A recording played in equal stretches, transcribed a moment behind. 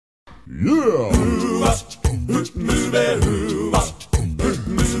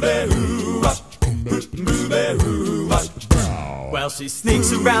Well, she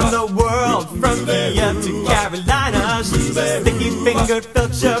sneaks around the world from Kiev to Carolina. She's a sticky-fingered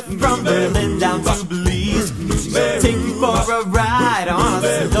filcher from Berlin down to Belize. She'll take you for a ride on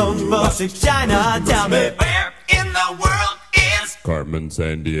a slow boat to China. Tell me, where in the world is Carmen,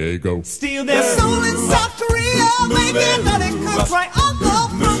 Sandiego? Steal their soul in South Korea, making nutty cooks right on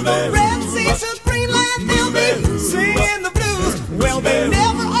from the Red Sea to Greenland. They'll be singing the blues. Well, they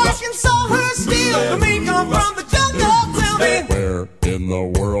never Arkansas her steal. The meat come from the jungle. Tell me, where in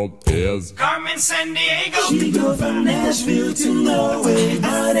the world is Carmen, Sandiego? She go from Nashville to Norway,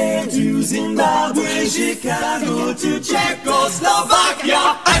 Bonnet to Zimbabwe, Chicago to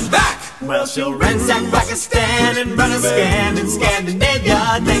Czechoslovakia and back. Well, she'll ransack Pakistan and run a scan in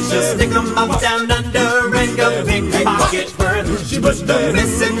Scandinavia. Then she'll stick 'em up down under and go pickpocket first. She was the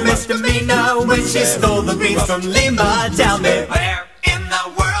missing misdemeanor when she stole the beans from Lima. Tell me, where in the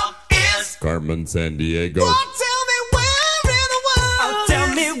world is Carmen, Sandiego? oh, tell me where in the world. Oh, tell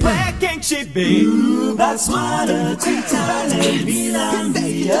me where can she be? Botswana to Thailand,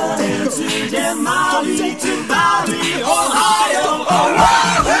 Vietnamia, Amsterdam, Mali to Bali, Ohio,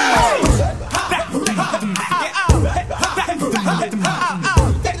 Ohio.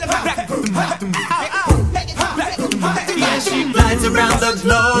 Yeah, she flies around the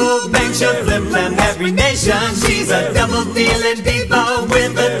globe and she'll flip-flap every nation. She's a double-dealing diva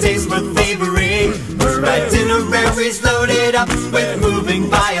with a taste for thievery. Her itinerary's loaded up with moving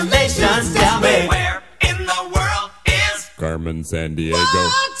violations. Tell me, where in the world is Carmen, Sandiego?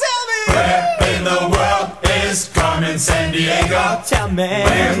 oh, tell me, Where in the world is Carmen, Sandiego? tell me,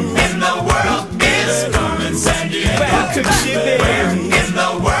 Where in the world is Carmen, Sandiego? where could she be? Where in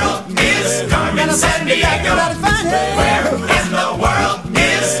the world is Carmen, Sandiego? Gotta find her. Where in the world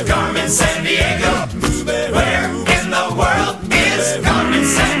is Carmen, Sandiego?